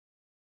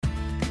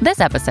This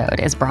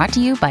episode is brought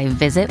to you by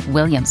Visit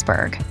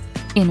Williamsburg.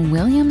 In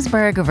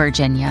Williamsburg,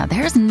 Virginia,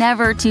 there's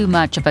never too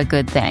much of a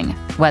good thing.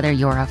 Whether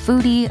you're a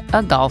foodie,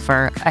 a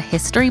golfer, a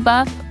history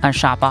buff, a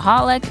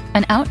shopaholic,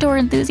 an outdoor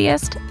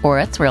enthusiast, or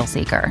a thrill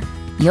seeker,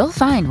 you'll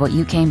find what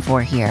you came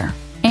for here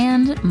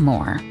and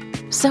more.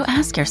 So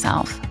ask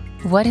yourself,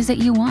 what is it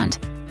you want?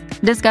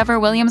 Discover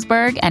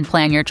Williamsburg and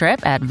plan your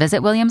trip at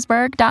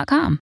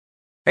visitwilliamsburg.com.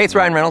 Hey, it's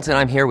Ryan Reynolds, and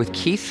I'm here with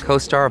Keith,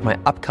 co-star of my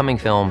upcoming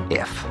film,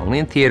 If, only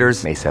in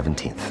theaters May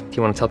 17th. Do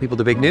you want to tell people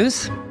the big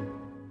news?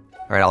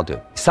 All right, I'll do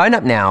it. Sign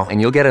up now and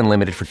you'll get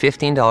unlimited for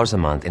 $15 a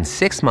month and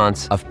 6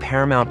 months of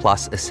Paramount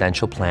Plus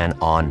Essential Plan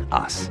on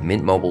us.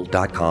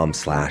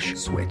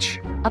 MintMobile.com/switch.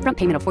 Upfront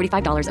payment of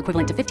 $45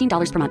 equivalent to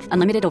 $15 per month.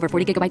 Unlimited over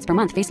 40 gigabytes per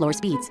month. Face lower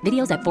speeds.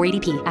 Videos at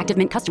 480p. Active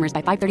Mint customers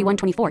by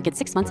 531.24 get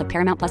 6 months of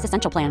Paramount Plus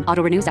Essential Plan.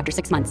 Auto renews after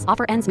 6 months.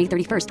 Offer ends May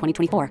 31st,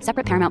 2024.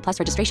 Separate Paramount Plus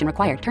registration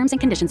required. Terms and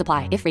conditions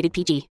apply if rated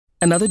PG.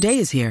 Another day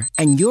is here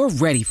and you're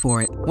ready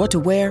for it. What to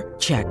wear?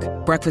 Check.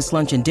 Breakfast,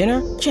 lunch, and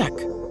dinner? Check.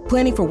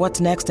 Planning for what's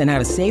next and how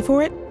to save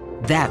for it?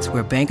 That's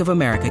where Bank of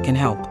America can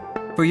help.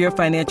 For your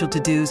financial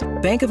to-dos,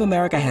 Bank of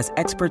America has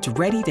experts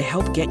ready to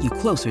help get you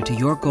closer to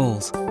your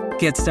goals.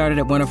 Get started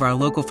at one of our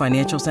local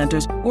financial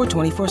centers or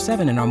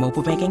 24/7 in our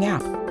mobile banking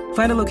app.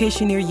 Find a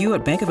location near you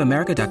at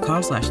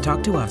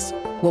bankofamerica.com/talktous.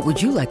 What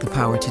would you like the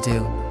power to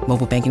do?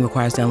 Mobile banking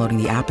requires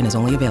downloading the app and is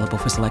only available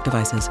for select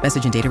devices.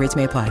 Message and data rates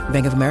may apply.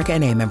 Bank of America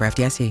N.A., member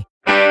FDIC.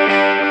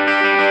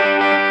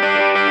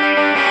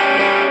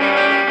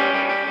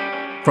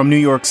 From New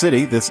York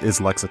City, this is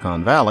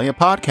Lexicon Valley, a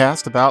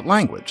podcast about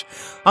language.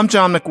 I'm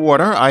John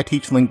McWhorter. I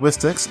teach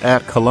linguistics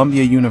at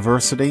Columbia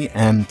University,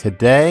 and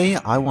today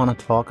I want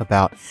to talk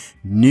about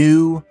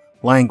new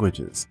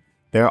languages.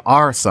 There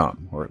are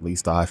some, or at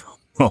least I've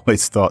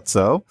always thought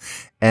so,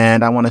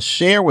 and I want to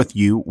share with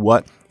you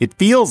what it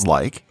feels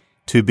like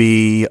to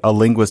be a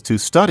linguist who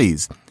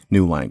studies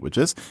new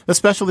languages,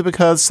 especially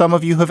because some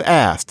of you have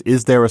asked,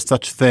 is there a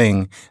such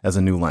thing as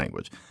a new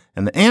language?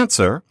 And the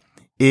answer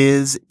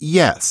is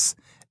yes.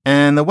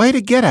 And the way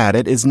to get at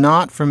it is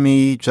not for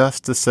me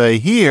just to say,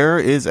 here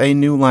is a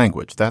new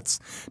language. That's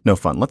no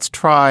fun. Let's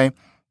try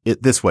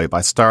it this way by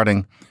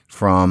starting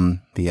from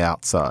the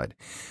outside.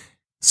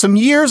 Some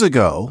years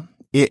ago,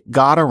 it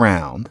got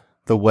around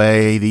the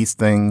way these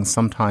things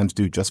sometimes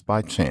do just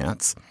by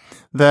chance,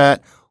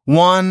 that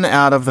one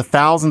out of the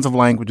thousands of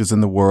languages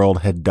in the world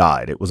had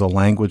died. It was a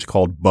language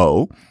called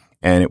Bo,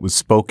 and it was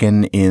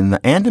spoken in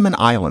the Andaman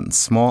Islands,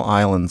 small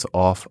islands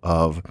off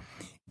of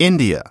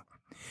India.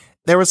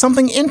 There was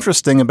something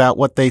interesting about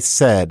what they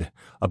said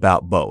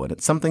about Bo, and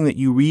it's something that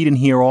you read and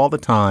hear all the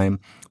time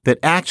that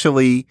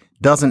actually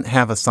doesn't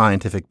have a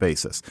scientific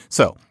basis.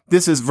 So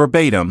this is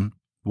verbatim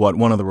what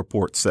one of the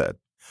reports said.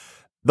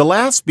 The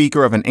last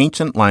speaker of an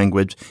ancient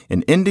language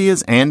in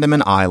India's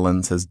Andaman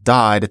Islands has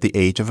died at the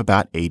age of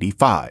about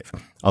 85,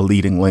 a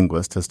leading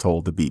linguist has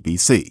told the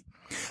BBC.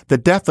 The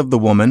death of the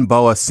woman,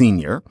 Boa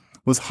Senior,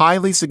 was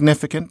highly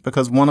significant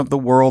because one of the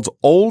world's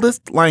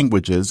oldest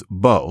languages,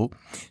 Bo,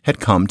 had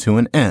come to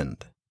an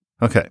end.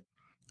 Okay,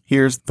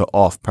 here's the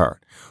off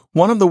part.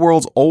 One of the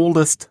world's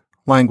oldest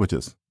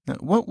languages. Now,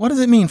 what does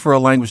it mean for a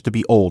language to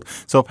be old?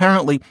 So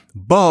apparently,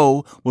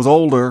 Bo was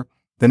older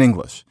than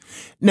English.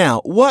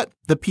 Now, what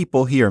the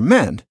people here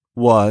meant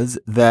was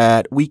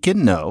that we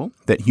can know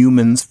that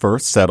humans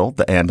first settled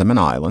the Andaman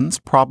Islands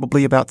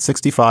probably about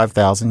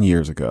 65,000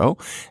 years ago,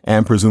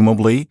 and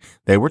presumably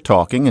they were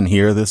talking, and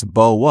here this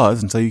Bo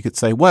was, and so you could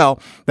say, well,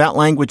 that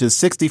language is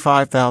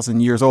 65,000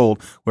 years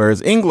old, whereas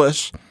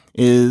English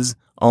is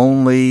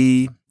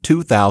only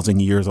 2,000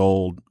 years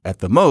old at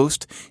the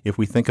most, if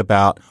we think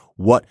about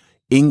what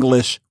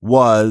English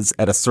was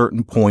at a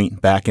certain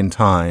point back in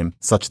time,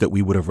 such that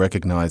we would have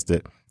recognized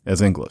it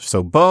as English.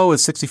 So Bo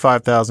is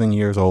 65,000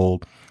 years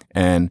old,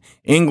 and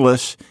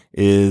English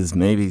is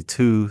maybe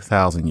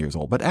 2,000 years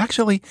old. But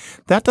actually,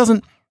 that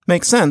doesn't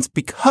make sense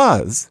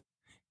because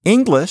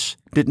English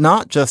did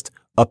not just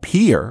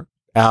appear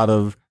out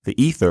of the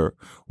ether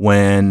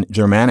when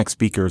Germanic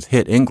speakers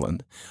hit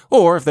England,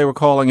 or if they were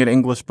calling it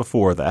English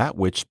before that,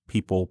 which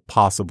people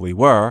possibly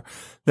were,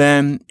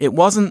 then it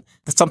wasn't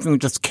something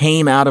that just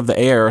came out of the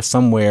air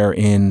somewhere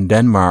in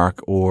Denmark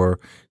or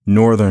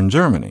northern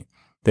Germany.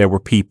 There were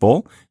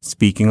people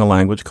speaking a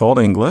language called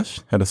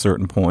English at a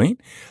certain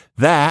point.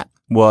 That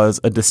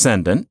was a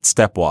descendant,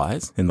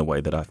 stepwise, in the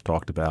way that I've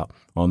talked about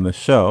on this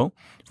show,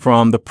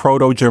 from the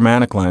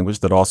Proto-Germanic language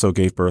that also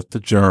gave birth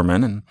to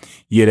German and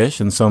Yiddish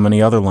and so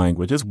many other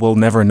languages. We'll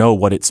never know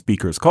what its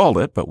speakers called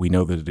it, but we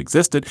know that it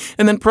existed.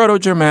 And then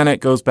Proto-Germanic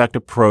goes back to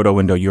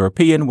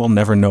Proto-Indo-European. We'll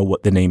never know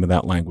what the name of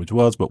that language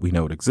was, but we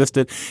know it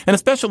existed. And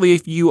especially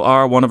if you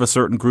are one of a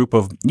certain group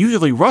of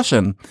usually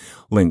Russian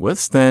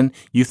linguists, then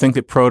you think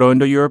that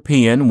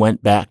Proto-Indo-European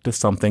went back to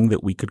something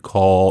that we could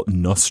call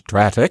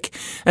Nostratic,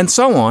 and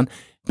so on.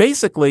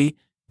 Basically,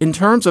 in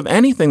terms of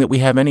anything that we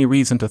have any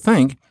reason to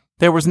think,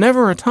 there was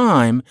never a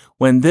time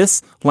when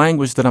this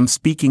language that I'm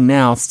speaking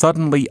now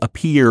suddenly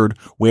appeared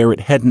where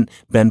it hadn't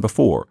been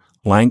before.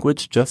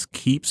 Language just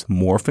keeps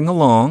morphing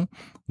along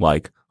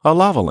like a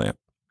lava lamp.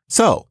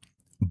 So,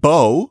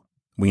 Bo,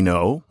 we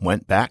know,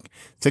 went back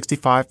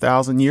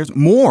 65,000 years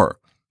more,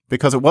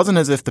 because it wasn't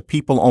as if the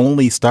people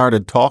only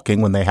started talking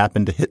when they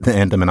happened to hit the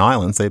Andaman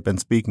Islands. They've been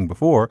speaking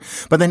before.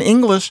 But then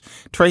English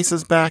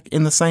traces back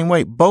in the same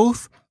way.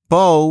 Both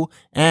Bo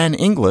and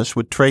English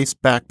would trace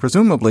back,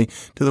 presumably,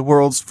 to the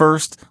world's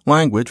first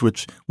language,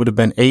 which would have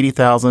been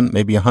 80,000,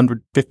 maybe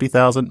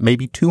 150,000,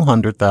 maybe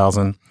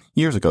 200,000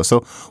 years ago.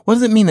 So what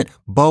does it mean that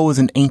Bo is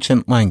an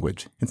ancient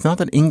language? It's not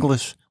that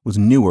English was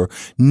newer.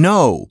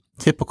 No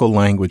typical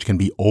language can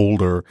be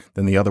older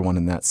than the other one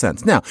in that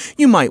sense. Now,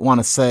 you might want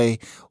to say,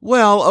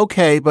 well,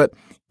 okay, but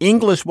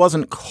English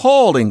wasn't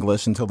called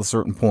English until a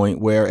certain point,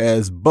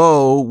 whereas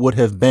Bo would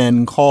have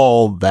been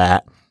called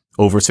that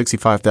over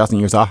 65,000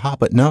 years. Aha,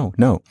 but no,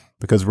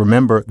 because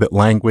remember that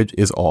language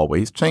is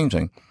always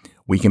changing.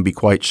 We can be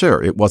quite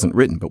sure, it wasn't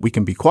written, but we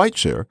can be quite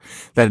sure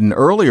that at an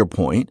earlier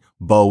point,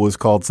 Bo was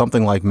called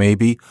something like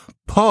maybe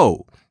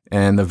Po,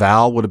 and the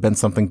vowel would have been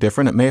something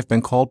different. It may have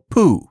been called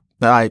Poo.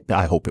 I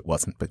hope it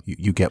wasn't, but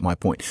you get my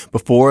point.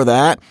 Before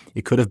that,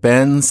 it could have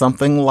been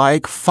something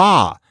like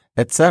Fa,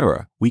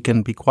 etc. We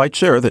can be quite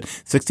sure that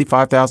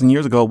 65,000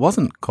 years ago it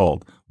wasn't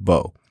called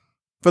Bo.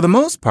 For the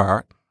most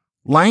part,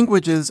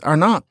 languages are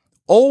not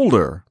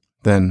older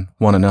than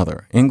one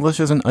another. English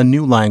isn't a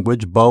new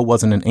language. Bo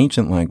wasn't an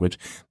ancient language.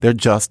 They're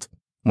just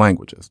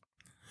languages.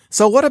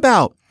 So what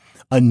about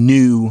a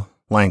new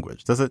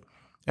language? Does it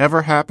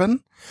ever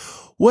happen?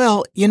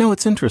 Well,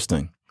 it's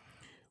interesting.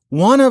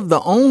 One of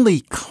the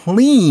only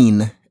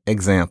clean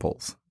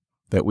examples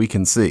that we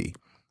can see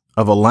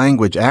of a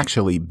language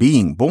actually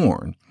being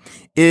born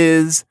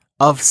is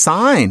of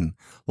sign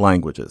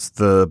languages.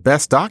 The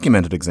best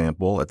documented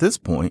example at this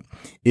point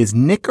is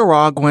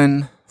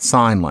Nicaraguan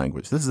Sign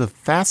Language. This is a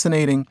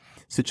fascinating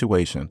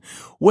situation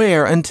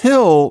where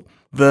until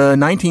the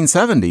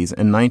 1970s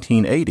and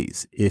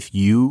 1980s, if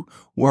you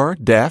were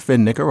deaf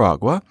in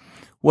Nicaragua,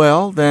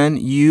 well, then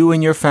you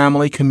and your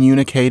family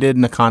communicated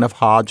in a kind of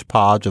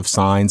hodgepodge of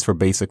signs for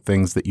basic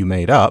things that you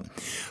made up.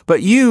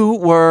 But you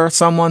were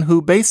someone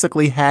who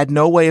basically had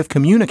no way of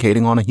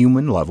communicating on a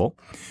human level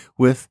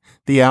with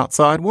the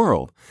outside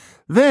world.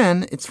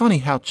 Then it's funny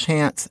how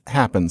chance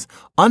happens.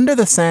 Under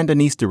the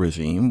Sandinista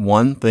regime,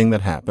 one thing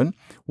that happened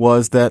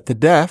was that the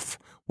deaf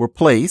were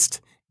placed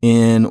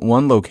in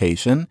one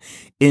location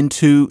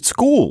into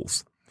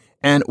schools.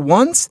 And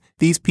once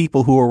these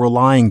people who were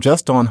relying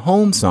just on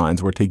home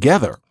signs were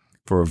together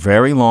for a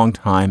very long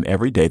time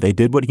every day, they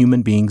did what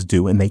human beings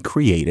do, and they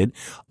created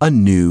a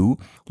new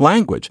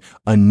language,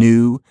 a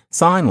new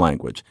sign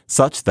language,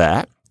 such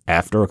that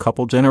after a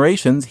couple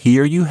generations,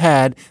 here you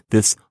had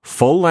this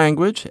full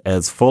language,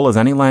 as full as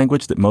any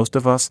language that most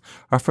of us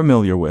are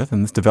familiar with,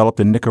 and this developed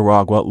in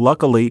Nicaragua.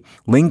 Luckily,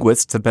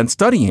 linguists have been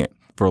studying it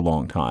for a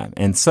long time.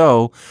 And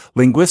so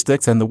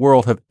linguistics and the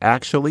world have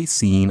actually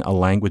seen a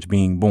language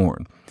being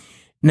born.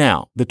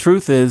 Now, the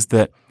truth is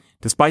that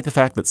despite the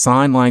fact that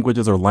sign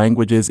languages are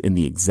languages in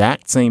the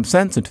exact same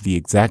sense and to the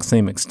exact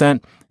same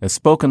extent as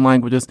spoken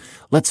languages,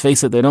 let's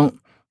face it, they don't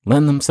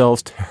lend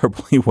themselves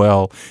terribly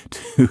well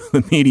to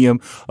the medium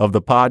of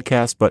the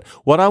podcast. But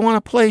what I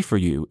want to play for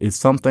you is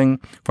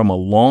something from a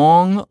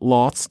long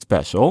lost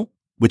special,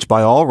 which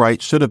by all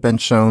rights should have been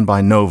shown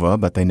by Nova,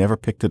 but they never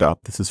picked it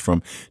up. This is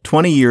from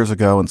 20 years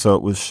ago, and so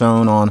it was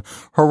shown on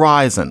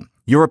Horizon.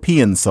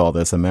 Europeans saw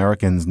this.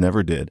 Americans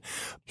never did.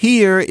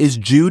 Here is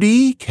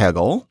Judy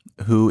Kegel,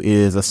 who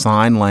is a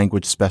sign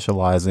language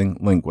specializing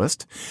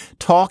linguist,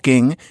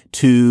 talking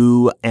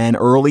to an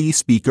early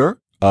speaker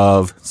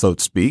of, so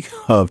to speak,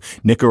 of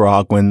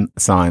Nicaraguan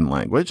Sign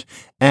Language,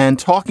 and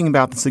talking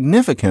about the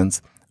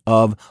significance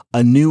of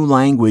a new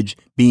language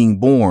being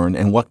born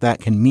and what that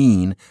can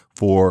mean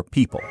for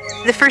people.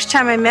 The first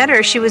time I met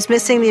her, she was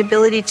missing the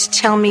ability to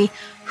tell me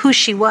who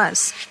she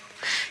was.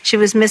 She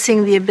was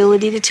missing the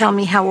ability to tell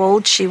me how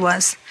old she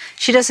was.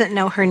 She doesn't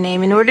know her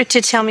name. In order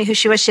to tell me who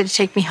she was, she had to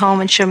take me home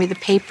and show me the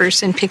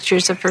papers and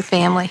pictures of her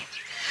family.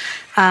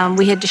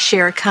 We had to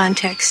share a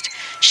context.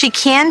 She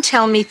can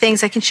tell me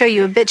things. I can show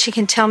you a bit. She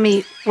can tell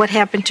me what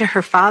happened to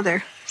her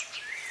father.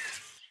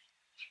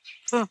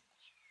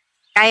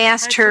 I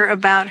asked her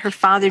about her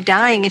father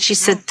dying, and she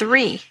said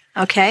 3,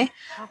 okay?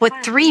 What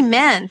 3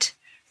 meant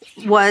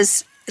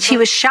was he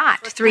was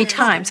shot 3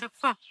 times.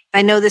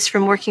 I know this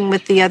from working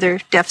with the other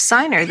deaf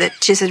signer,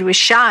 that she said he was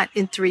shot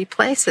in 3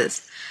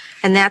 places.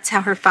 And that's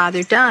how her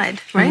father died,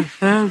 right?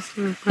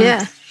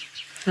 Yeah.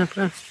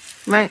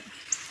 Right.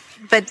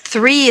 But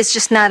 3 is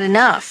just not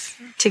enough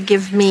to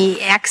give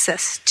me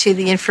access to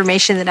the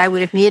information that I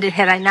would have needed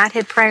had I not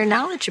had prior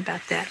knowledge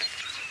about that.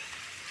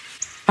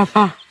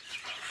 Papa.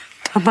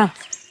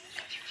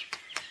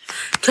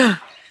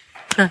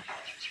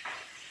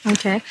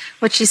 Okay.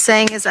 What she's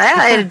saying is, I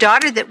had a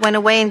daughter that went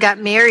away and got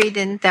married,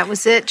 and that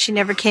was it. She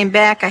never came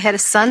back. I had a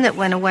son that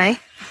went away,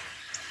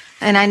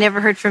 and I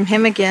never heard from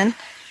him again.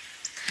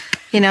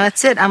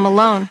 That's it. I'm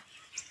alone.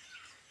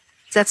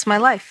 That's my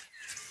life.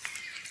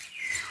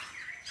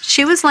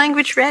 She was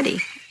language ready.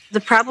 The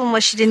problem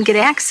was she didn't get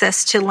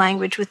access to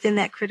language within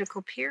that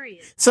critical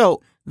period.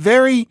 So,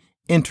 very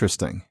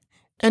interesting.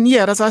 And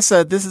yet, as I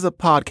said, this is a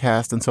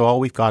podcast, and so all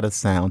we've got is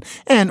sound.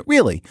 And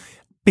really,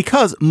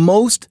 because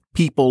most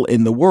people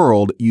in the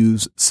world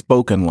use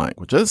spoken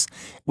languages,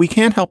 we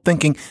can't help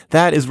thinking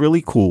that is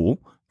really cool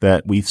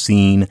that we've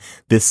seen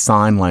this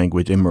sign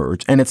language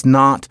emerge. And it's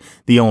not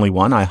the only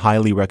one. I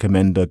highly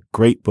recommend a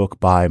great book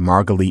by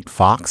Margalit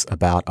Fox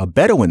about a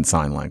Bedouin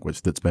sign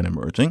language that's been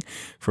emerging,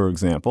 for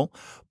example.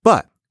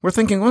 But we're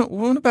thinking,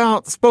 what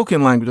about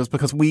spoken languages?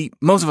 Because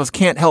most of us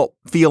can't help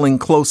feeling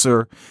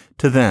closer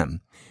to them.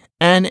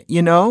 And,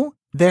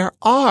 there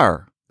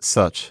are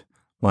such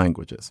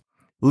languages.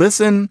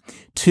 Listen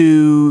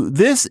to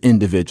this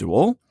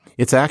individual.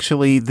 It's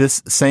actually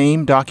this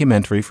same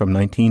documentary from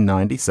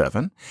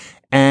 1997.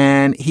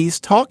 And he's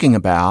talking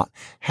about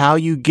how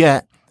you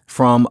get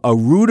from a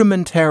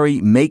rudimentary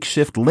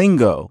makeshift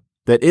lingo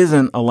that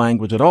isn't a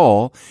language at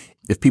all,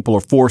 if people are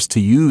forced to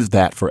use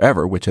that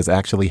forever, which has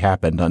actually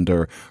happened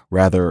under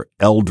rather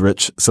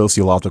eldritch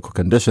sociological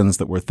conditions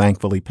that were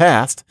thankfully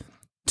passed,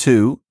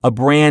 to a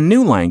brand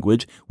new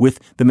language with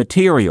the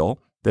material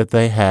that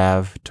they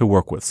have to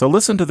work with. So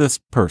listen to this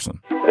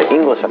person. The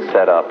English have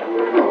set up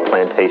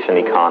plantation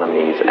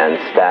economies and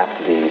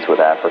staffed these with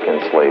African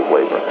slave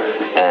labor.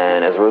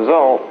 And as a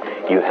result,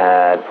 you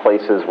had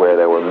places where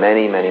there were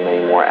many, many,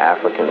 many more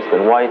Africans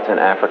than whites, and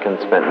Africans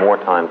spent more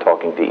time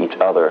talking to each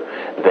other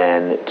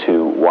than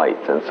to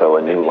whites, and so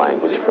a new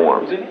language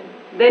forms.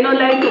 They don't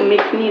like to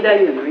mix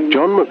neither,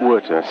 John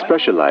McWhirter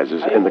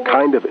specializes in the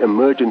kind of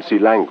emergency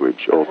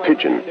language, or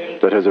pidgin,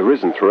 that has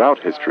arisen throughout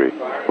history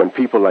when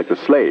people like the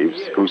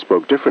slaves, who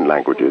spoke different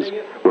languages,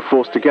 were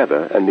forced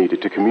together and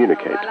needed to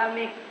communicate.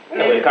 A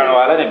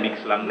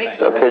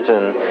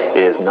pidgin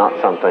is not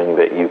something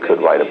that you could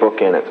write a book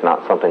in. It's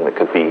not something that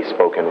could be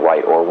spoken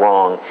right or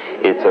wrong.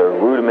 It's a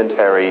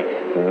rudimentary,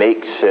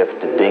 makeshift,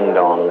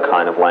 ding-dong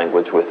kind of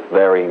language with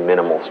very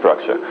minimal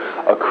structure.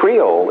 A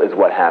Creole is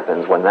what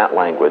happens when that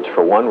language,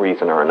 for one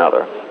reason or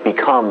another,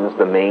 becomes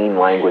the main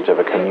language of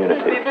a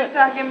community. It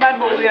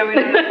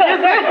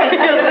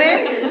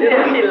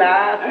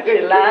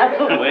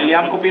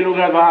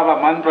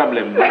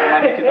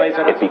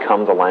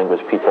becomes a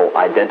language people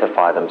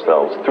identify themselves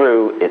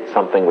through. It's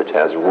something which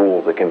has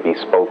rules that can be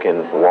spoken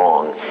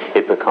long.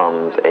 It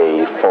becomes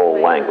a full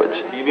language.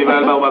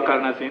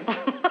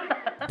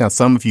 Now,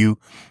 some of you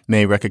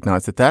may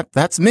recognize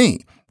that's me.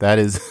 That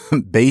is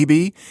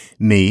baby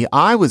me.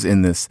 I was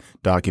in this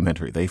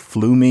documentary. They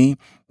flew me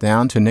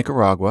down to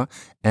Nicaragua,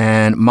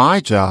 and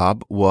my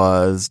job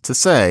was to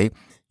say,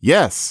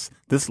 yes,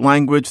 this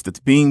language that's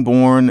being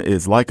born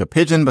is like a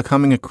pidgin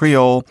becoming a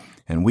Creole,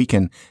 and we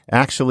can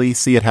actually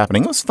see it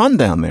happening. It was fun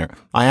down there.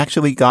 I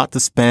actually got to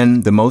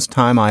spend the most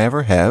time I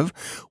ever have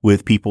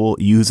with people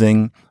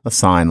using a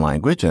sign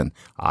language, and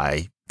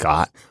I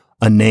got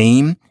a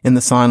name in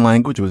the sign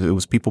language. It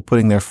was people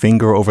putting their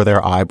finger over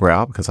their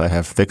eyebrow, because I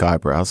have thick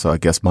eyebrows, so I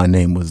guess my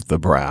name was the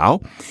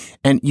brow.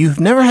 And you've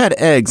never had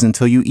eggs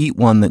until you eat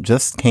one that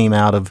just came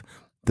out of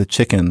the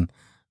chicken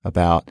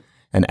about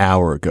an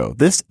hour ago.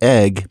 This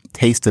egg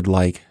tasted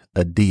like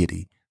a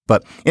deity.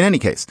 But in any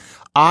case,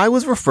 I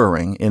was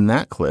referring in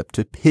that clip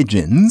to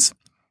pidgins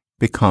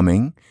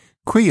becoming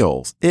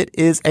Creoles. It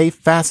is a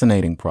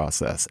fascinating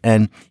process,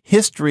 and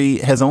history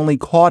has only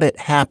caught it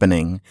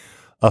happening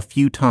a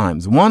few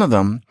times. One of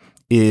them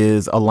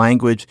is a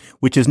language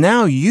which is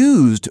now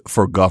used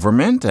for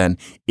government and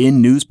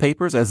in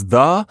newspapers as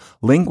the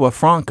lingua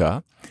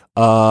franca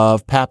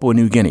of Papua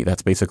New Guinea.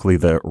 That's basically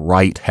the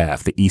right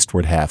half, the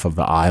eastward half of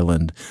the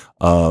island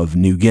of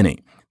New Guinea.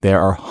 There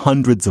are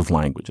hundreds of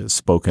languages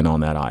spoken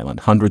on that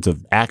island, hundreds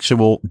of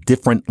actual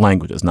different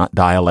languages, not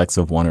dialects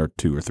of one or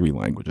two or three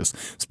languages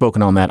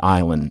spoken on that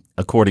island,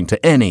 according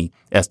to any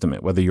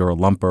estimate, whether you're a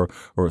lumper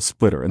or a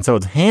splitter. And so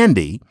it's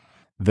handy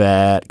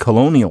that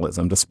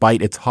colonialism,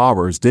 despite its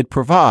horrors, did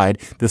provide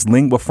this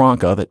lingua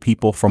franca that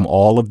people from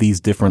all of these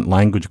different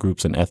language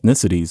groups and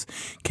ethnicities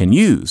can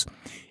use.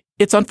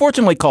 It's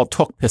unfortunately called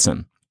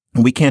Tokpisin.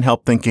 We can't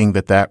help thinking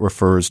that that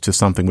refers to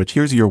something which,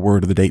 here's your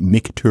word of the day,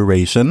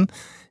 micturition,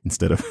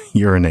 instead of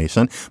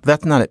urination. But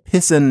that's not it.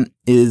 Pissin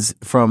is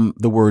from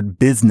the word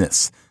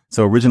business.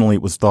 So originally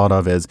it was thought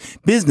of as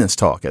business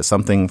talk, as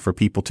something for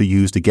people to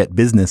use to get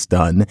business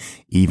done,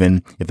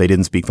 even if they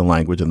didn't speak the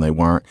language and they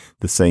weren't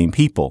the same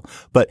people.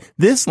 But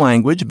this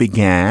language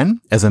began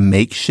as a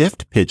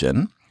makeshift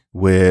pidgin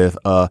with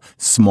a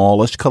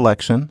smallish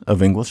collection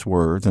of English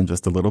words and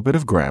just a little bit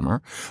of grammar.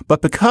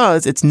 But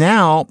because it's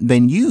now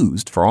been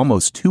used for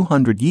almost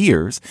 200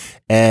 years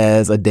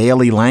as a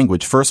daily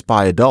language, first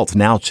by adults,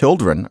 now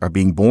children are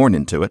being born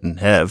into it and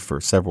have for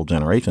several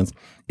generations,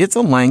 it's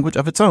a language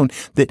of its own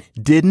that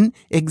didn't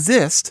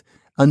exist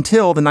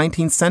until the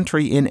 19th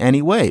century in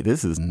any way.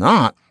 This is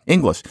not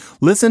English.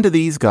 Listen to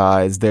these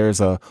guys. There's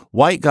a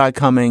white guy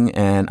coming,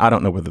 and I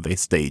don't know whether they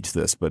staged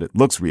this, but it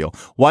looks real.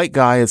 White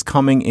guy is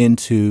coming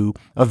into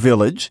a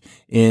village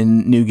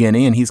in New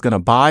Guinea, and he's going to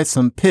buy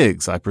some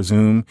pigs, I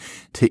presume,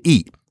 to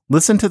eat.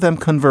 Listen to them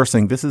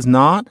conversing. This is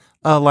not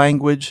a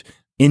language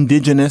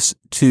indigenous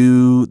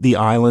to the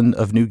island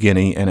of New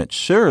Guinea, and it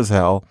sure as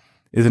hell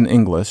is in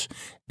English,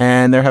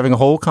 and they're having a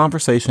whole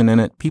conversation in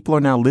it. People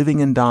are now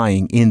living and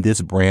dying in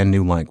this brand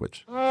new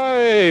language.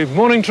 Hey,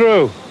 morning,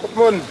 True. Good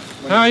morning.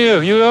 How are you?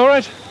 You all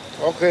right?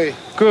 Okay.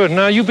 Good.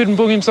 Now, you've been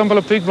booking some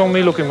pala pig from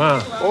me looking,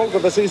 man. Oh,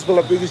 good. That's six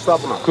pala pig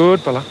stop now.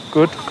 Good, pala.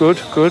 Good.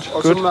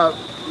 Also, now,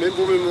 me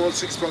booming more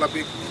six pala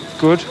pig.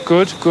 Good.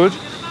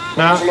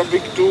 Now. Pala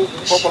pig two,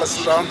 four pala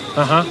sit down.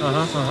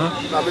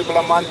 Now, me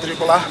pala man three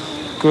pala.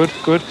 Good.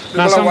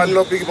 Now, some one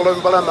no pig pala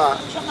me pala na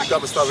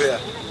double stuff here.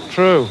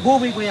 True.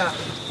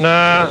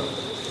 Now,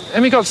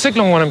 and we got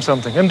signal on him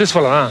something. And this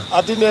fella, huh?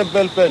 I didn't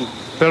bell pen.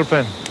 Bell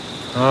pen.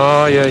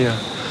 Oh, yeah.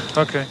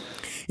 Okay.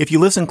 If you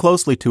listen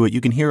closely to it, you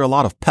can hear a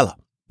lot of pella.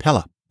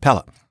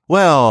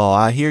 Well,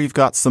 I hear you've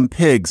got some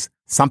pigs.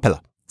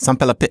 Sampella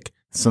pig.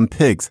 Some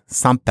pigs.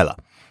 Sampella.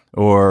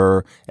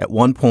 Or at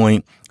one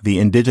point, the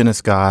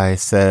indigenous guy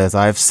says,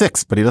 I have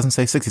 6, but he doesn't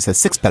say 6. He says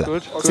 6 pella.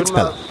 Good. 6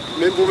 pella.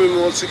 Me booming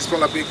more 6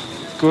 pala pig.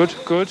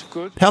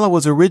 Good. Pella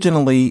was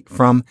originally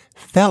from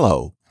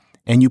fellow,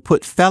 and you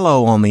put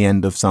fellow on the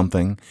end of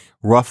something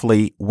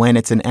roughly when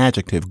it's an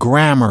adjective.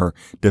 Grammar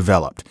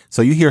developed.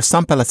 So you hear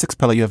sampella, 6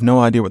 pella, you have no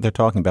idea what they're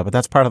talking about, but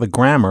that's part of the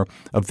grammar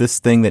of this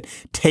thing that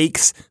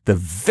takes the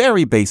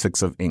very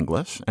basics of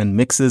English and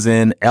mixes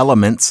in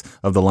elements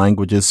of the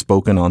languages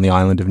spoken on the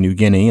island of New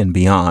Guinea and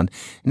beyond.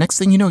 Next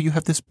thing you know, you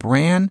have this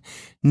brand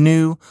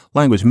new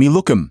language. Me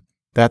lookum.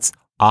 That's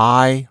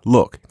I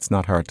look. It's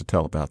not hard to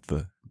tell about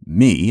the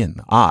me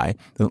and I.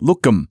 The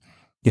lookum.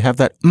 You have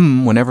that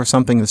whenever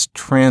something is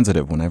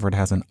transitive, whenever it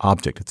has an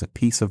object. It's a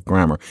piece of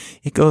grammar.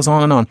 It goes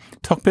on and on.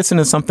 Tokpisin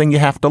is something you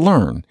have to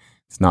learn.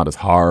 It's not as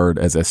hard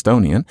as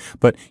Estonian,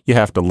 but you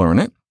have to learn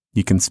it.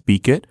 You can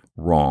speak it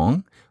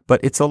wrong, but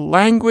it's a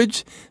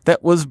language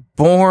that was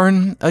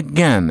born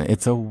again.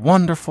 It's a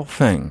wonderful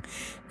thing.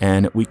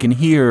 And we can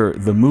hear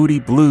the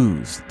Moody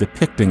Blues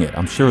depicting it.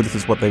 I'm sure this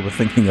is what they were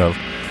thinking of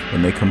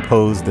when they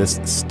composed this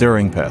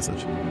stirring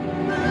passage.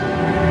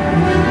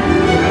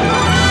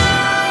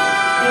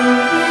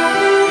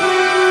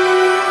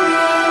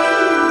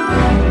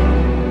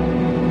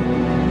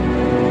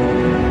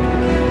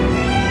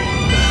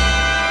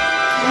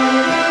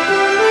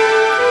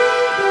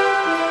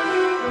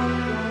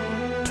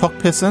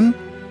 Tokpisin,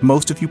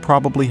 most of you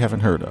probably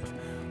haven't heard of.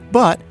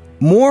 But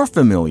more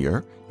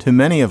familiar to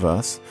many of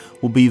us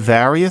will be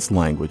various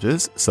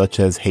languages such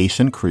as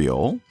Haitian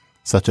Creole,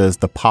 such as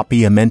the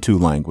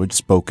Papiamentu language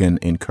spoken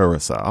in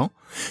Curacao,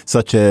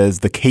 such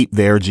as the Cape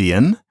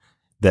Verdean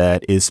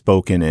that is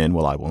spoken in,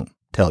 well, I won't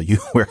tell you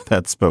where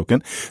that's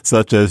spoken,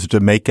 such as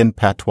Jamaican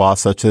patois,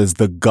 such as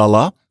the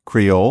Gullah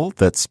Creole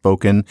that's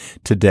spoken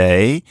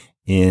today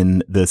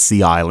in the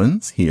Sea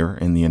Islands here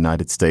in the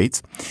United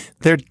States.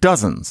 There are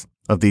dozens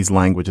of these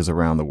languages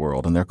around the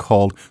world, and they're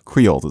called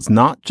creoles. It's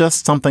not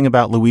just something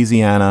about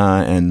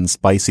Louisiana and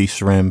spicy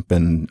shrimp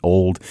and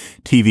old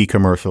TV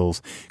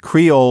commercials.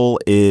 Creole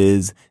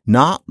is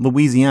not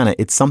Louisiana.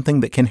 It's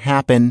something that can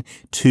happen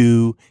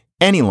to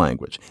any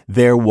language.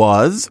 There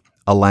was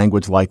a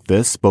language like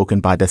this spoken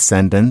by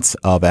descendants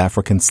of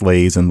African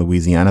slaves in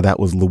Louisiana. That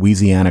was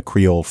Louisiana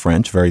Creole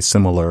French, very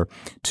similar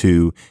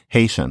to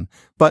Haitian.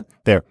 But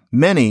there are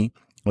many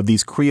of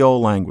these Creole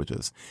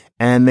languages,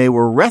 and they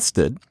were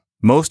wrested,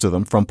 most of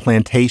them, from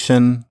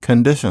plantation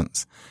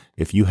conditions.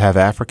 If you have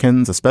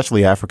Africans,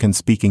 especially Africans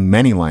speaking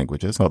many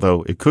languages,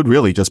 although it could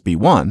really just be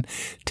one,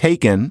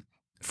 taken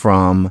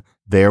from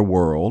their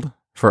world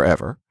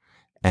forever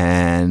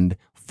and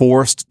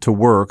forced to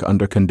work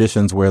under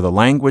conditions where the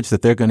language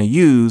that they're going to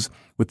use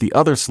with the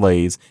other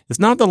slaves is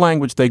not the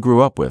language they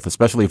grew up with,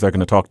 especially if they're going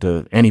to talk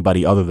to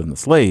anybody other than the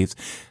slaves.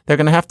 They're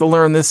going to have to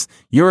learn this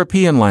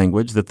European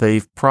language that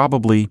they've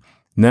probably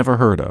never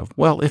heard of.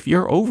 Well, if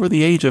you're over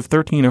the age of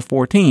 13 or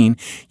 14,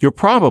 you're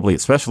probably,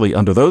 especially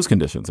under those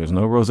conditions, there's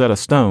no Rosetta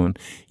Stone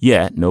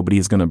yet. Nobody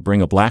is going to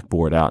bring a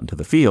blackboard out into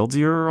the fields.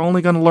 You're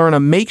only going to learn a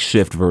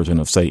makeshift version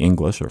of, say,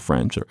 English or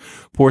French or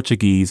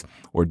Portuguese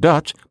or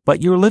Dutch,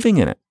 but you're living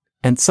in it.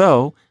 And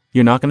so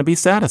you're not going to be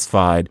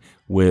satisfied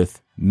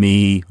with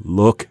me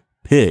look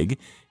pig.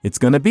 It's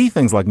going to be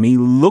things like me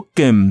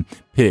lookim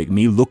pig,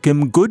 me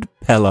lookim good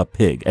pella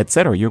pig,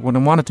 etc. You're going to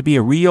want it to be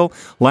a real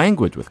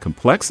language with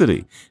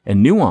complexity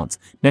and nuance.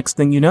 Next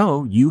thing you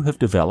know, you have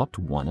developed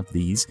one of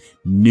these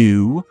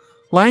new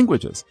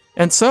languages.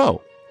 And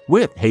so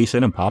with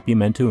Haitian and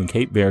Papiamentu and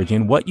Cape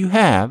Verdean, what you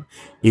have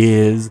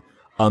is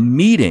a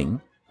meeting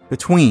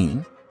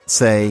between,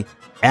 say,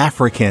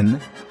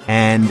 African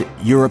and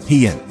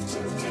European.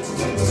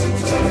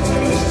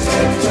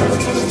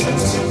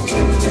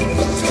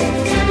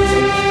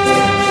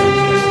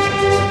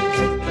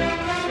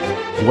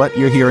 What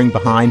you're hearing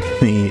behind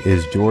me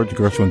is George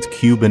Gershwin's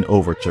Cuban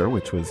Overture,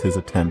 which was his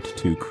attempt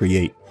to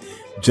create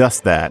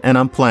just that. And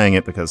I'm playing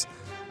it because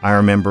I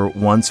remember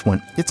once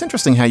when it's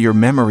interesting how your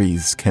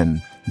memories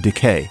can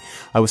decay.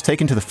 I was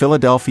taken to the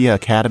Philadelphia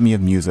Academy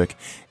of Music,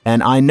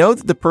 and I know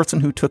that the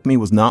person who took me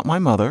was not my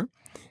mother,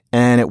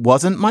 and it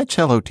wasn't my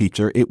cello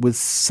teacher. It was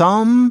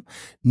some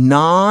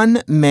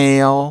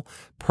non-male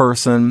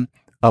person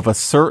of a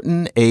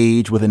certain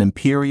age with an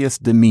imperious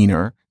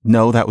demeanor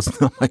No, that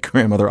was not my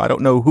grandmother. I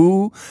don't know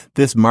who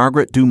this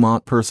Margaret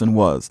Dumont person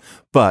was,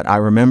 but I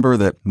remember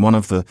that one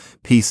of the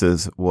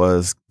pieces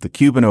was the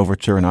Cuban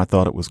Overture, and I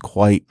thought it was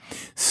quite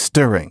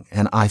stirring.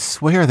 And I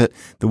swear that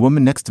the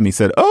woman next to me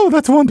said, "Oh,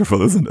 that's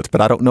wonderful, isn't it?"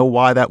 But I don't know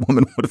why that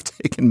woman would have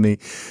taken me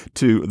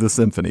to the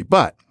symphony.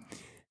 But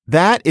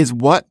that is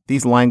what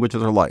these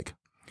languages are like.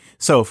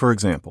 So, for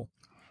example,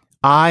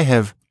 I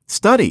have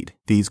studied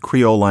these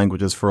Creole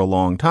languages for a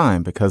long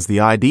time because the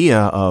idea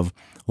of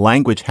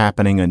language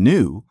happening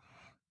anew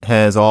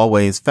has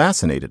always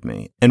fascinated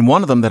me. And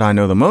one of them that I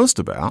know the most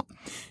about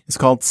is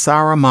called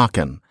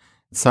Saramaccan.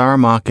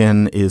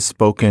 Saramaccan is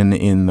spoken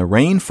in the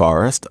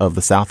rainforest of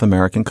the South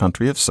American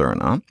country of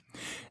Suriname,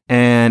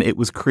 and it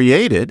was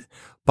created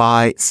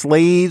by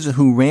slaves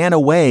who ran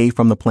away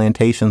from the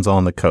plantations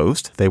on the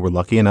coast. They were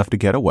lucky enough to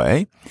get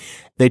away.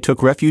 They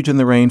took refuge in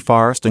the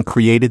rainforest and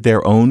created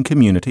their own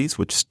communities,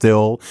 which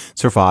still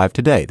survive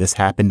today. This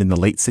happened in the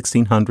late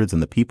 1600s,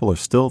 and the people are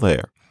still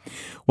there.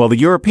 Well, the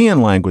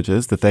European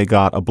languages that they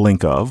got a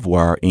blink of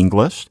were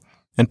English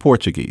and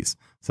Portuguese.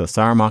 So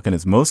Saramaccan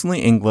is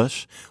mostly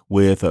English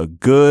with a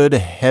good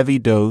heavy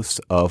dose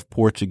of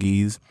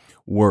Portuguese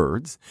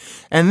words.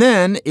 And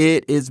then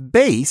it is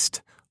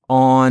based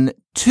on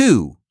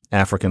two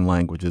African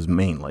languages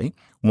mainly,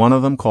 one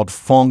of them called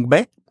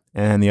Fongbe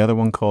and the other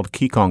one called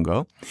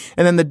Kikongo.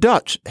 And then the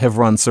Dutch have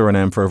run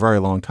Suriname for a very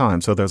long time,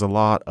 so there's a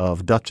lot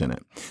of Dutch in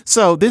it.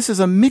 So this is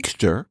a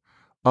mixture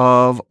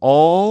of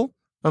all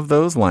of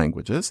those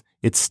languages.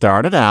 It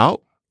started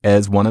out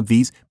as one of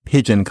these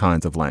pidgin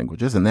kinds of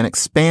languages and then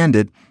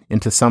expanded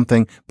into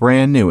something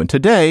brand new. And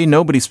today,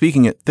 nobody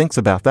speaking it thinks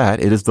about that.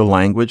 It is the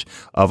language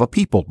of a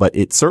people, but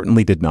it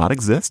certainly did not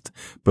exist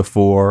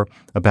before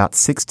about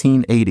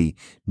 1680,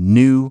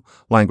 new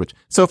language.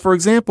 So, for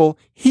example,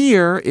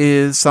 here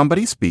is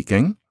somebody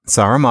speaking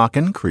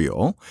Saramaccan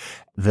Creole.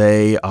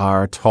 They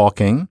are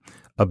talking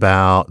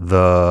about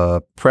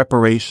the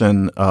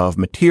preparation of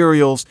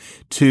materials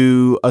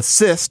to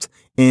assist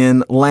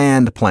in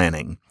land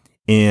planning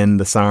in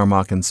the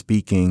Saramaccan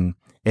speaking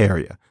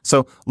area.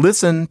 So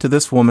listen to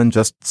this woman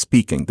just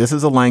speaking. This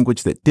is a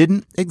language that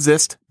didn't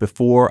exist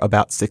before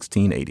about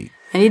 1680.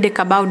 Ani de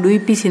kabau dui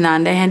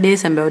pisinande hende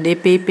sembe de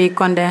pepe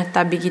konde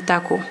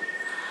tabikitako.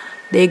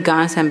 De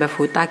gan sembe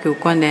futaki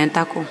ukonde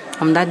entako.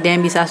 Amda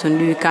den bisa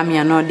sundu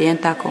kamia no de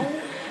entako.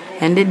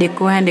 Hende de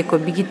ko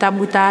bigita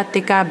buta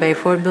teka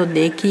bijvoorbeeld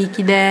de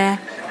kiki de.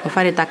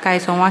 Ofare takai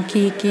son wa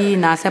kiki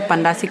na se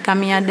pandasi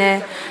kamia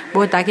de.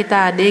 Bo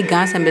takita de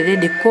gan sembe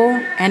de ko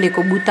hende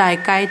ko buta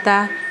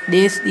ekaita.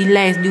 Des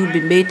ilais du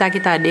bibeta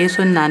kita de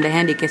sun na de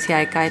hende ke si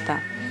ekaita.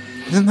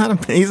 Isn't that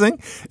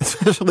amazing?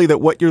 Especially that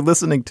what you're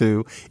listening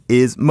to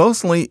is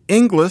mostly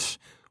English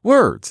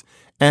words.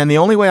 And the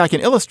only way I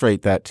can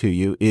illustrate that to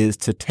you is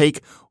to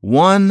take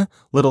one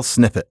little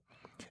snippet.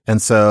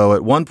 And so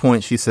at one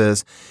point she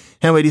says,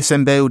 that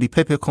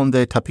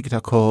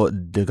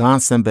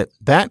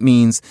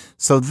means,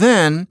 so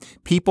then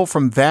people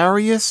from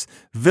various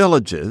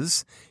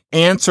villages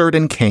answered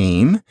and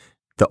came.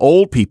 The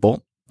old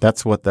people,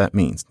 that's what that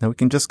means. Now we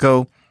can just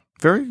go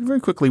very, very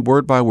quickly,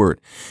 word by word.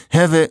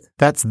 Heve,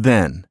 that's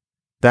then.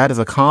 That is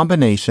a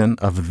combination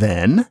of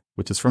then,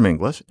 which is from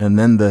English, and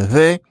then the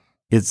he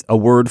is a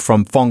word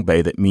from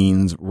Fongbe that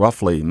means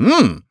roughly,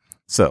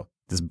 So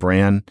this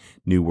brand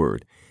new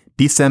word.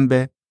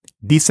 Disembe,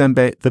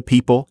 the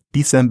people,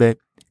 disembe.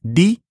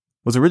 Di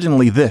was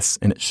originally this,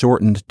 and it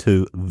shortened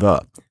to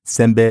the.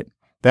 Sembe,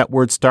 that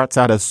word starts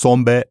out as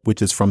sombe, which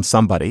is from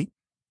somebody.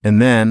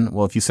 And then,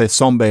 well, if you say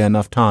sombe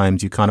enough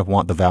times, you kind of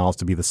want the vowels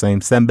to be the same.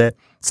 Sembe.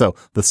 So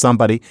the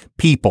somebody,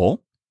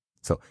 people.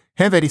 So,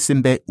 heveri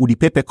sembe udi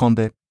pepe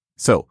konde.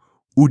 So,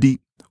 udi,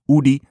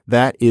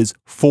 that is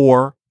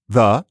for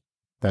the.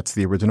 That's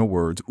the original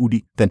words.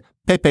 Udi. Then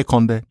pepe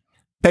konde.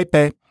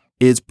 Pepe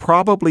is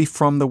probably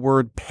from the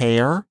word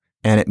pair,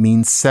 and it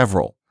means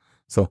several.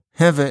 So,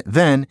 heve,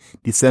 then,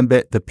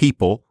 disembe, the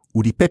people,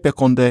 udi pepe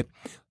konde,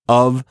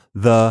 of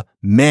the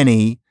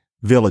many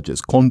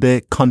villages.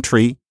 Konde,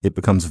 country, it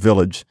becomes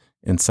village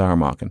in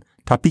Saramaccan.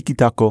 Tapiki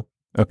tako,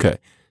 okay.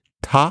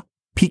 Ta,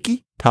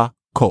 piki, ta,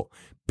 ko.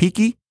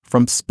 Piki,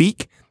 from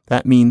speak,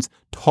 that means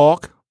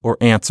talk or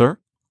answer.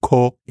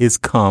 Ko is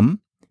come.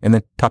 And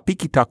then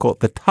tapiki tako,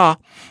 the ta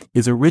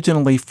is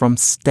originally from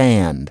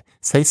stand.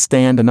 Say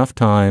stand enough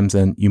times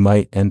and you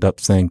might end up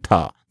saying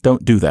ta.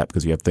 Don't do that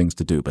because you have things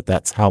to do, but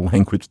that's how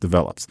language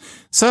develops.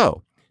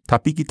 So,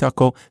 tapiki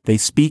tako, they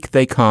speak,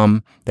 they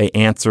come, they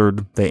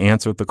answered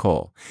the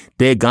call.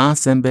 De gan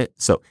sembe,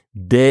 so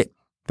de,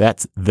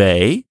 that's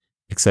they,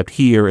 except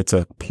here it's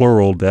a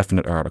plural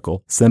definite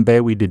article.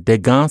 Sembe, we did de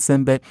gan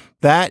sembe.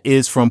 That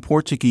is from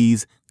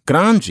Portuguese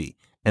grande,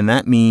 and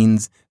that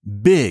means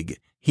big.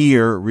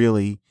 Here,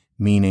 really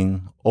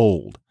meaning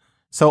old.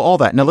 So all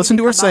that. Now listen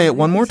to her say it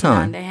one more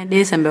time.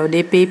 Isn't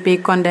that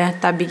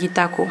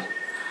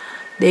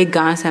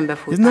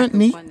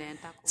neat?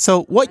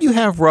 So what you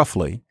have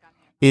roughly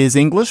is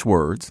English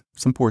words,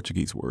 some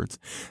Portuguese words.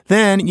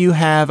 Then you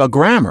have a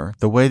grammar,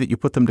 the way that you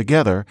put them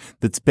together,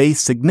 that's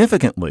based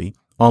significantly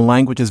on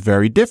languages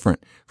very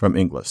different from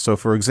English. So,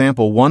 for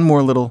example, one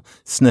more little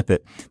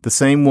snippet. The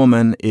same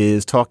woman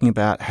is talking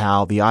about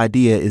how the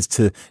idea is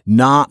to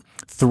not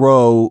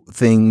throw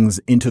things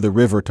into the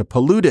river to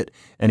pollute it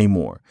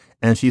anymore.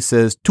 And she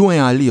says, well,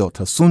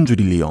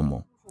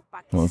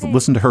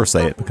 listen to her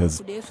say it,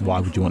 because why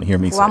would you want to hear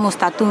me say it?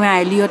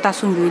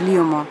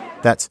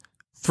 That's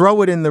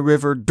throw it in the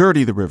river,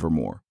 dirty the river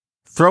more.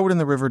 Throw it in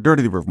the river,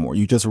 dirty the river more.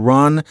 You just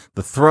run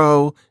the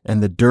throw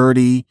and the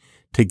dirty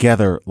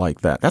together like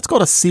that. That's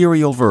called a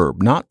serial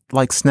verb, not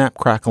like snap,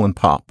 crackle, and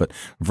pop, but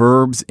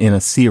verbs in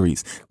a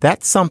series.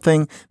 That's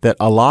something that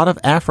a lot of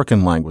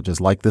African languages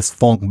like this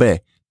Fongbe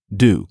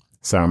do.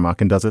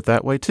 Saramaccan does it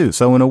that way too.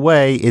 So in a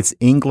way, it's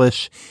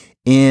English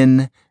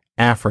in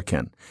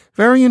African.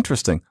 Very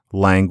interesting.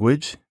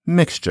 Language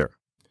mixture.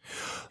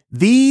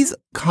 These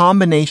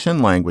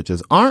combination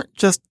languages aren't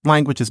just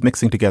languages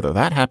mixing together.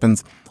 That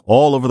happens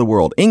all over the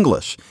world.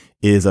 English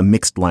is a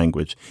mixed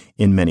language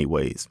in many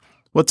ways.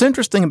 What's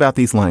interesting about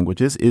these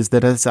languages is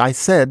that, as I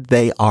said,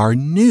 they are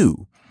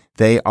new.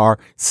 They are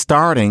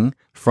starting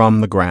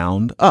from the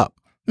ground up.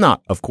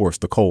 Not, of course,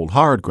 the cold,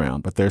 hard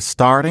ground, but they're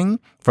starting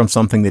from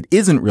something that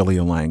isn't really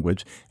a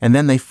language, and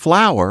then they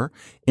flower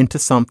into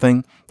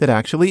something that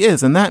actually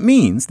is. And that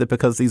means that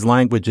because these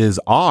languages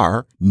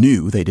are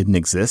new, they didn't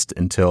exist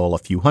until a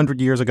few hundred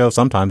years ago,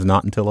 sometimes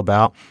not until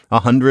about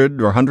 100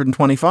 or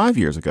 125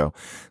 years ago.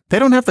 They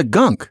don't have the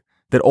gunk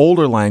that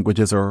older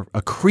languages are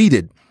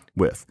accreted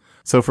with.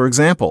 So, for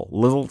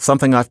example,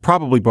 something I've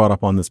probably brought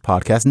up on this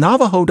podcast,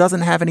 Navajo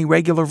doesn't have any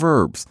regular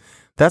verbs.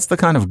 That's the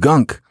kind of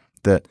gunk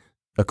that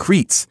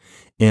accretes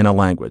in a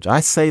language.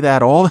 I say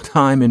that all the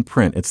time in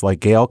print. It's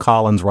like Gail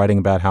Collins writing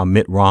about how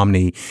Mitt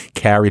Romney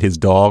carried his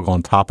dog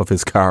on top of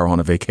his car on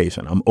a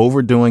vacation. I'm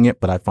overdoing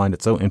it, but I find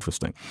it so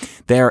interesting.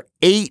 There are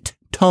 8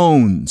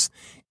 tones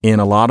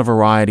in a lot of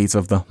varieties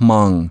of the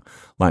Hmong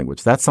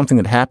language. That's something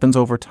that happens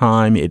over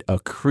time. It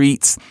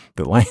accretes.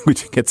 The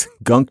language gets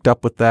gunked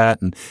up with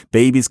that, and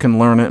babies can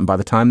learn it. And by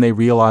the time they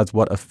realize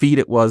what a feat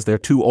it was, they're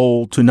too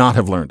old to not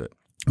have learned it.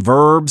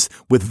 Verbs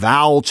with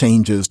vowel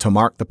changes to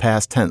mark the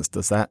past tense.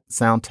 Does that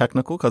sound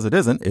technical? Because it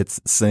isn't. It's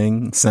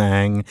sing,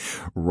 sang,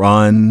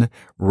 run,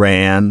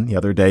 ran. The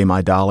other day,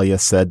 my Dahlia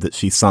said that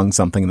she sung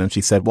something, and then she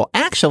said, well,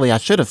 actually, I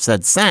should have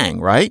said sang,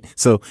 right?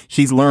 So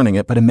she's learning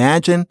it. But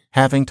imagine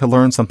having to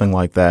learn something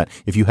like that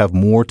if you have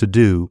more to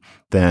do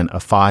than a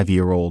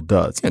 5-year-old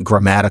does.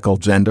 Grammatical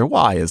gender.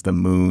 Why is the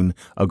moon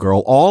a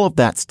girl? All of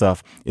that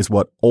stuff is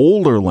what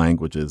older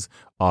languages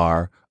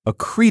are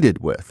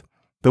accreted with.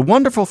 The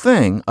wonderful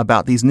thing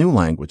about these new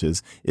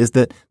languages is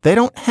that they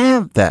don't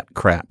have that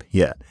crap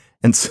yet.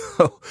 And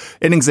so,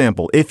 an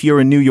example, if you're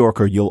a New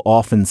Yorker, you'll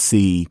often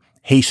see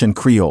Haitian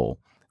Creole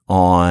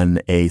on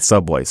a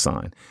subway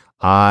sign.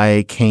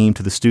 I came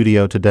to the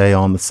studio today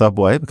on the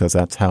subway because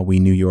that's how we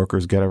New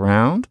Yorkers get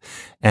around.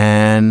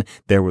 And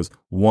there was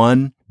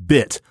one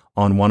bit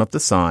on one of the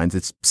signs.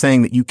 It's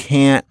saying that you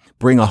can't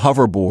bring a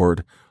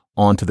hoverboard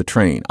onto the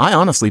train. I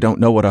honestly don't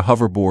know what a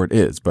hoverboard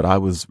is, but I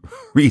was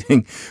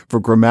reading for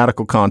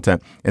grammatical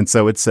content. And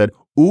so it said,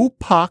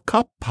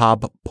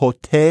 Upakapab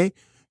pote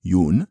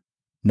yun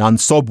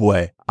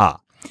nansobwe a.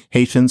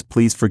 Haitians,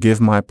 please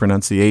forgive my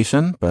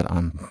pronunciation, but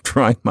I'm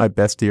trying my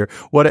best here.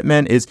 What it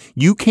meant is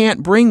you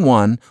can't bring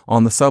one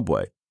on the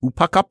subway.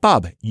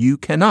 Upakapab, you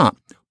cannot.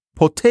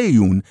 Pote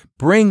yun,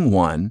 bring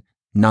one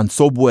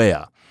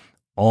nansobwe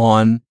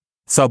on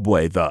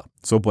subway, the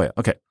subway.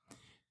 Okay.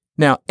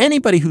 Now,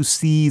 anybody who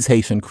sees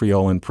Haitian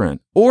Creole in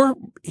print or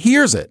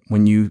hears it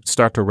when you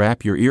start to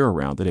wrap your ear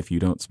around it if you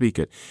don't speak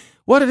it,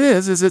 what it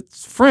is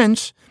it's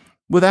French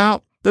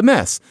without the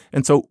mess.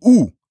 And so,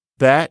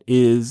 that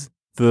is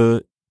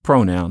the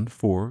pronoun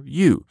for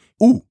you.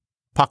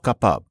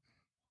 Pakapab.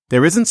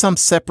 There isn't some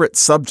separate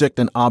subject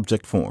and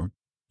object form.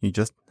 You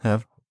just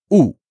have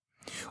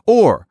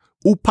Or,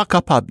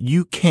 pakapab,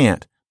 you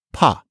can't,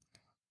 pa.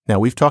 Now,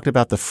 we've talked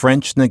about the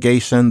French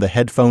negation, the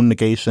headphone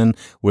negation,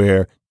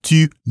 where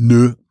tu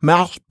ne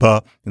marches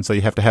pas. And so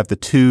you have to have the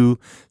two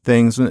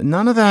things.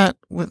 None of that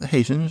with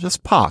Haitian,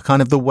 just pas,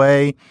 kind of the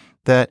way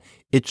that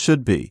it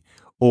should be.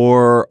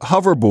 Or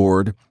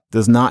hoverboard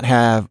does not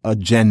have a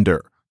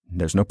gender.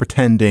 There's no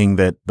pretending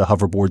that the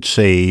hoverboard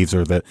shaves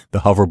or that the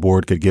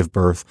hoverboard could give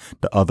birth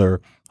to other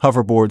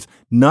hoverboards.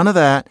 None of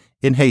that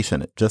in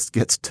Haitian. It just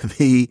gets to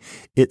be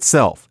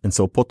itself. And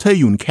so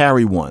poteyun,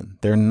 carry one.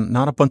 They're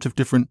not a bunch of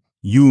different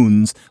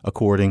yuns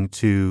according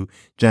to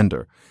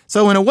gender.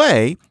 So in a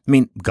way, I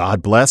mean,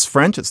 God bless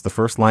French. It's the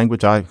first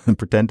language I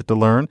pretended to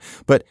learn.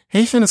 But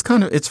Haitian is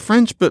it's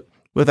French, but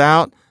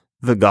without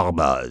the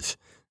garbage.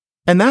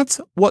 And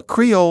that's what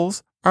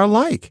Creoles are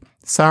like.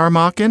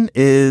 Saramaccan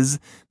is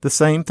the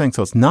same thing.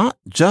 So it's not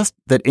just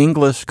that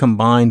English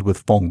combined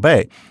with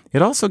Fongbe.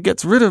 It also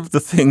gets rid of the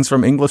things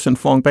from English and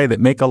Fongbe that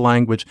make a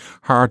language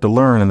hard to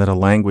learn and that a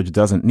language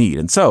doesn't need.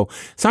 And so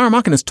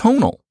Saramaccan is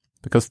tonal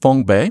because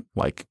Fongbe,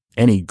 like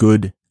any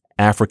good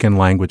African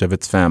language of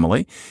its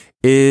family,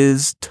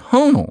 is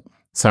tonal.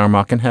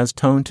 Saramaccan has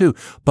tone too,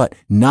 but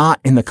not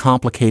in the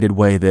complicated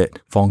way that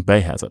Phong Bei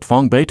has it.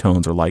 Phong Bei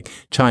tones are like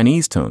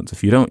Chinese tones.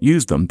 If you don't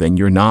use them, then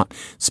you're not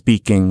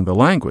speaking the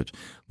language.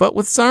 But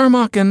with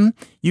Saramaccan,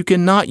 you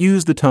can not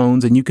use the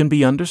tones and you can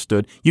be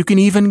understood. You can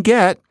even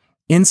get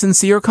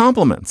insincere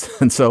compliments.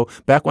 And so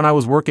back when I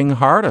was working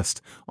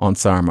hardest on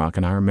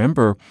Saramaccan, I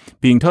remember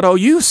being told, oh,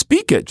 you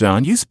speak it,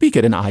 John, you speak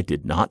it. And I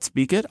did not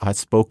speak it. I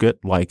spoke it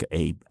like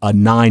a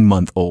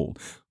 9-month-old.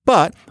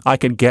 But I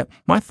could get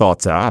my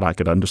thoughts out. I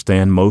could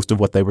understand most of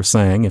what they were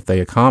saying if they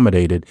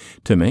accommodated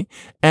to me.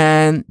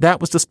 And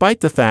that was despite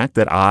the fact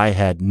that I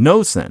had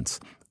no sense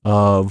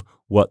of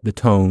what the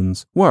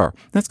tones were.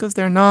 That's because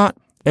they're not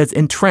as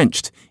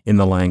entrenched in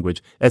the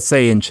language as,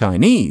 say, in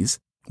Chinese,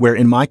 where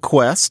in my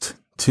quest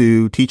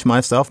to teach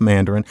myself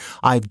Mandarin,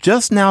 I've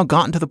just now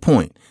gotten to the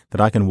point that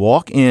I can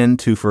walk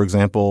into, for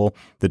example,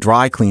 the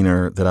dry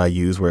cleaner that I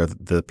use where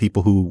the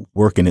people who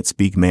work in it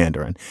speak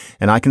Mandarin,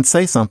 and I can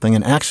say something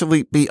and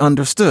actually be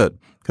understood.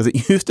 Because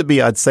it used to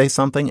be I'd say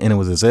something and it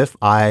was as if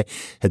I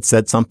had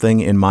said something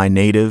in my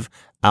native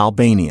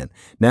Albanian.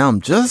 Now I'm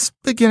just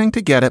beginning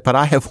to get it, but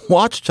I have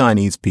watched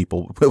Chinese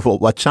people.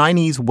 A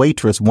Chinese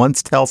waitress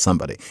once tell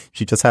somebody,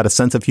 she just had a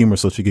sense of humor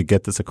so she could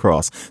get this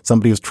across.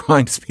 Somebody was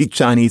trying to speak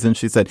Chinese and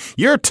she said,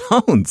 your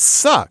tones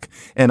suck.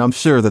 And I'm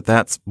sure that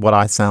that's what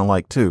I sound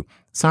like too.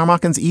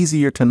 Saramaccan's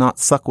easier to not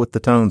suck with the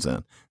tones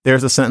in.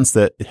 There's a sentence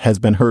that has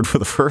been heard for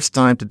the first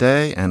time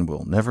today and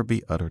will never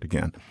be uttered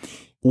again.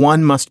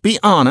 One must be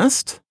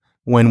honest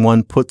when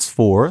one puts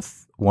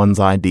forth one's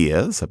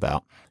ideas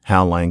about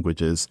how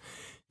languages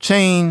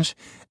change,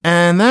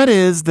 and that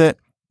is that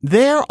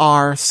there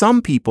are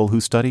some people who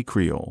study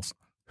Creoles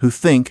who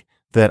think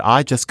that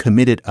I just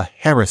committed a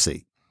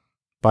heresy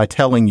by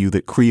telling you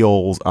that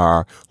Creoles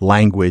are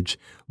language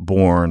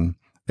born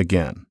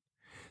again.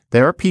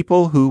 There are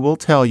people who will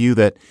tell you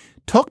that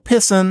Tok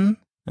Pisin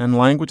and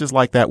languages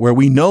like that, where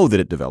we know that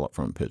it developed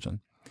from Pidgin,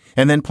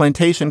 and then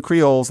plantation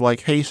Creoles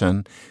like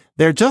Haitian,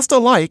 they're just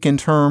alike in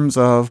terms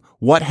of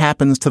what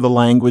happens to the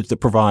language that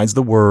provides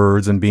the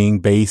words and being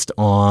based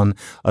on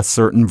a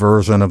certain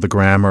version of the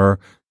grammar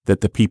that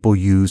the people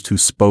used who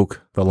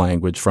spoke the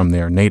language from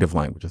their native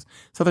languages.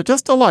 So they're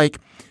just alike,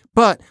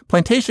 but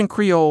plantation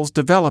Creoles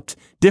developed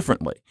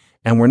differently.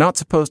 And we're not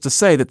supposed to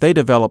say that they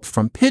developed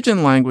from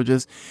Pidgin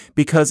languages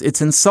because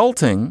it's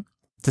insulting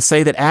to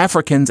say that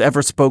Africans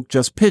ever spoke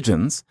just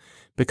Pidgins,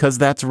 because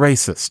that's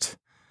racist.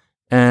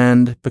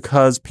 And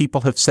because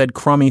people have said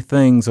crummy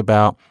things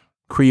about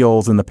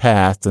Creoles in the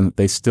past, and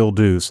they still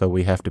do, so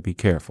we have to be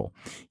careful.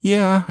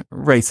 Yeah,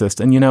 racist.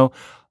 And,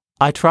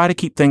 I try to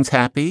keep things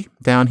happy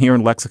down here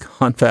in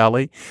Lexicon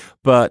Valley,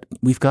 but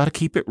we've got to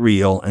keep it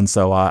real, and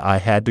so I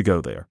had to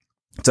go there.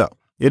 So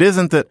it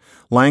isn't that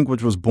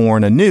language was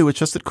born anew. It's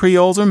just that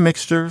Creoles are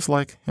mixtures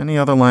like any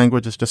other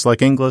language. It's just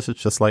like English.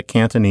 It's just like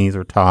Cantonese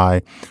or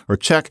Thai or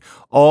Czech.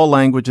 All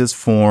languages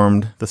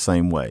formed the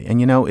same way.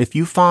 And, if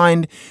you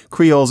find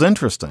Creoles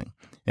interesting,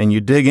 and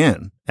you dig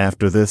in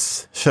after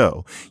this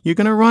show, you're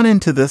going to run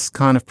into this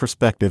kind of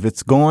perspective.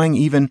 It's going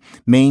even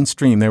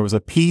mainstream. There was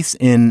a piece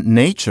in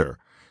Nature,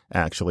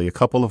 actually, a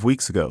couple of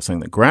weeks ago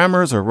saying that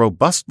grammars are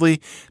robustly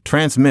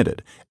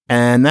transmitted.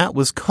 And that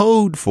was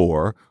code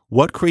for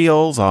what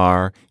Creoles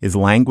are is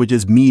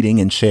languages meeting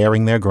and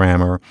sharing their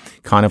grammar,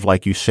 kind of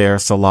like you share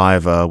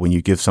saliva when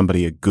you give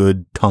somebody a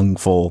good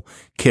tongueful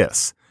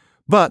kiss.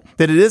 But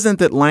that it isn't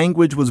that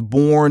language was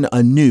born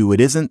anew. It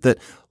isn't that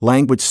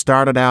language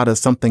started out as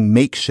something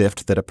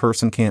makeshift that a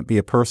person can't be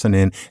a person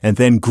in and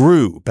then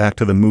grew back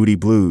to the Moody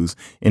Blues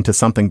into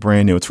something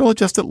brand new. It's really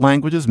just that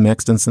language is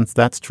mixed. And since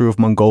that's true of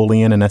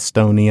Mongolian and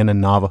Estonian and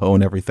Navajo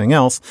and everything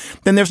else,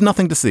 then there's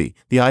nothing to see.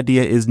 The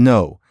idea is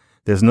no,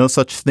 there's no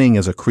such thing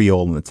as a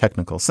Creole in the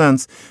technical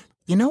sense.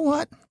 You know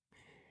what?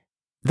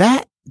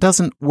 That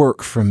doesn't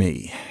work for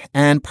me.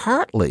 And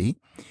partly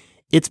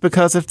it's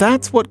because if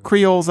that's what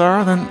Creoles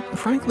are, then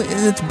frankly,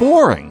 it's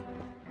boring.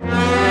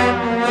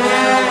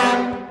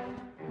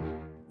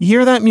 You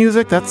hear that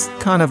music? That's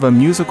kind of a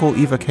musical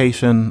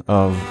evocation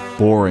of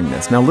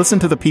boringness. Now listen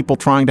to the people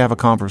trying to have a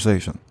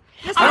conversation.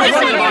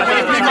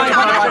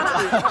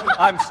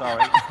 I'm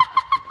sorry.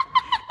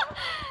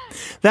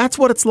 That's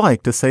what it's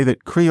like to say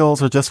that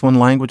Creoles are just when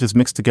languages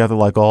mixed together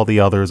like all the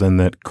others and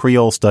that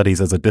Creole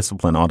studies as a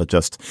discipline ought to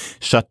just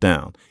shut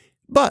down.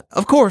 But,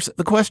 of course,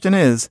 the question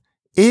is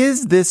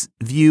this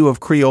view of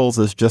Creoles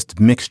as just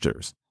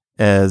mixtures,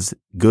 as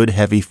good,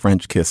 heavy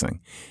French kissing?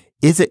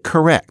 Is it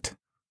correct?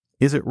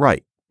 Is it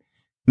right?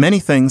 Many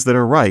things that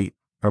are right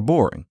are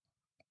boring,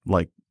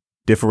 like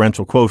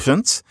differential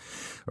quotients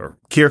or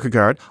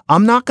Kierkegaard.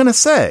 I'm not going to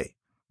say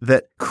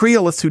that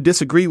Creolists who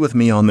disagree with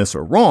me on this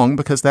are wrong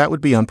because that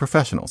would be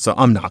unprofessional. So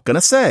I'm not going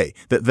to say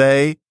that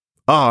they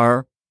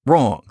are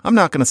wrong. I'm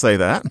not going to say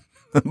that,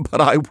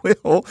 but I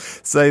will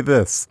say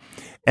this.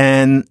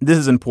 And this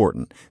is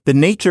important. The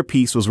Nature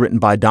piece was written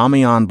by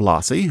Damian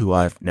Blasi, who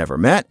I've never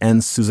met,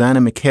 and Susanna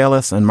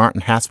Michaelis and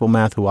Martin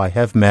Haspelmath, who I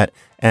have met,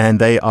 and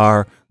they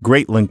are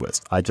great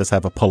linguists. I just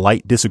have a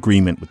polite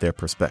disagreement with their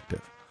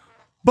perspective.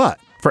 But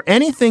for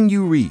anything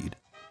you read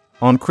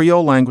on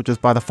Creole languages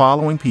by the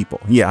following people.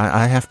 Yeah,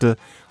 I have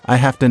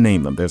to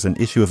name them. There's an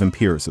issue of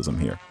empiricism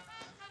here.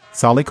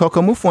 Sally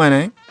Coco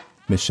Mufwene,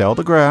 Michel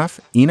de Graaf,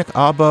 Enoch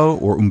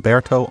Abo, or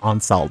Umberto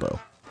Ansaldo.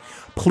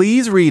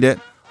 Please read it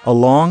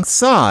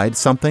alongside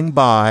something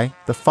by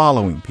the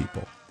following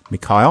people.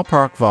 Mikhail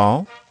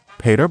Parkval,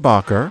 Peter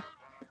Bakker,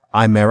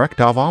 Aymeric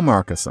Daval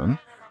Markison,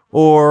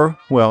 or,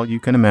 well, you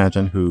can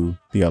imagine who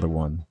the other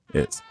one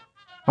is.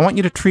 I want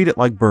you to treat it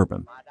like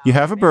bourbon. You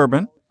have a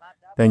bourbon,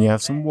 then you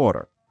have some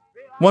water.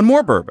 One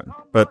more bourbon,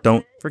 but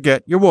don't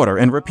forget your water,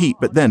 and repeat.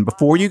 But then,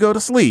 before you go to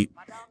sleep,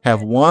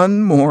 have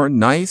one more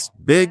nice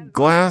big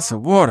glass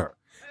of water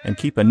and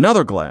keep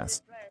another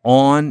glass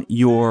on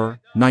your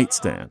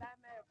nightstand.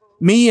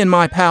 Me and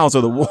my pals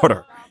are the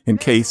water, in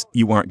case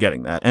you weren't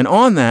getting that. And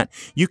on that,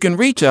 you can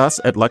reach us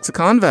at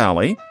Lexicon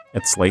Valley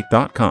at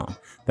slate.com.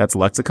 That's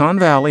Lexicon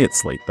Valley at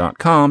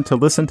slate.com to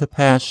listen to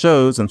past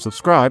shows and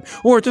subscribe,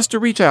 or just to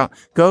reach out,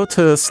 go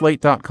to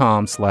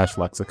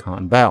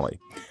slate.com/Lexicon Valley.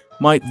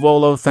 Mike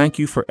Volo, thank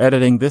you for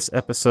editing this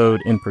episode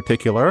in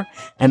particular.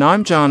 And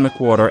I'm John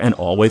McWhorter, and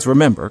always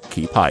remember,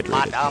 keep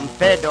hydrated. Madame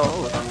Pédo,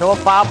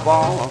 to pas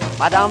bon.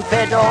 Madame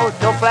Pédo,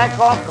 to plein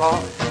concon.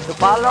 To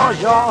pas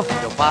longeon,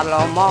 to pas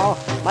lomon.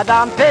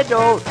 Madame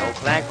Pédo, to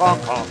plein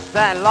concon.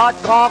 Saint lot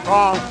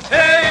concon.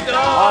 Pédo.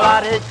 On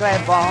la très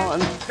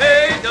bonne.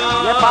 Pédo.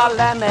 Ne pas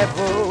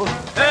l'aimez-vous.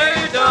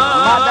 Pédo.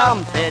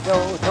 Madame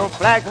Pédo, to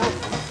plein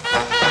concon.